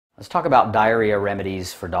Let's talk about diarrhea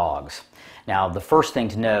remedies for dogs. Now, the first thing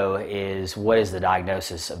to know is what is the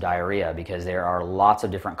diagnosis of diarrhea, because there are lots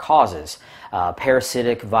of different causes.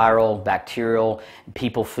 Parasitic, viral, bacterial,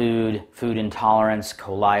 people food, food intolerance,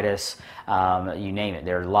 colitis, you name it.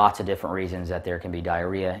 There are lots of different reasons that there can be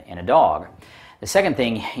diarrhea in a dog. The second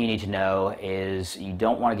thing you need to know is you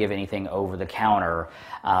don't want to give anything over the counter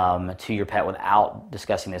to your pet without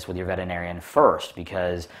discussing this with your veterinarian first,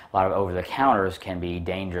 because a lot of over the counters can be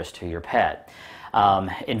dangerous to your pet.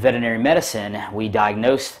 In veterinary medicine, we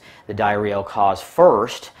diagnose the diarrheal cause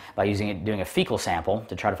first by doing a fecal sample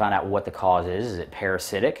to try to find out what the cause is. Is it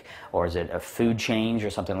parasitic, or is it a food change or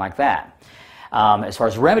something like that? As far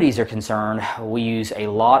as remedies are concerned, we use a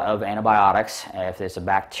lot of antibiotics if it's a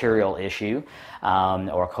bacterial issue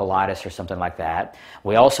or colitis or something like that.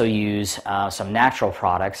 We also use some natural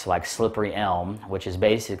products like slippery elm, which is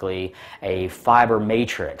basically a fiber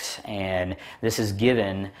matrix, and this is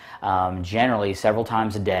given generally several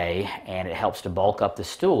times a day, and it helps to bulk up the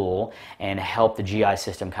stool and help the GI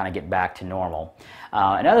system kind of get back to normal.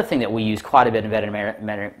 Another thing that we use quite a bit in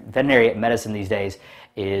veterinary medicine these days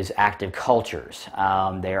is active cultures.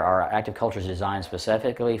 There are active cultures designed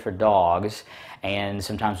specifically for dogs, and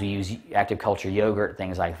sometimes we use active culture yogurt,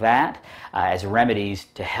 things like that, as remedies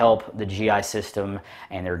to help the GI system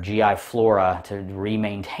and their GI flora to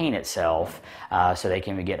re-maintain itself so they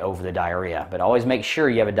can get over the diarrhea. But always make sure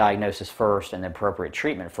you have a diagnosis first and the appropriate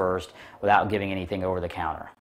treatment first without giving anything over the counter.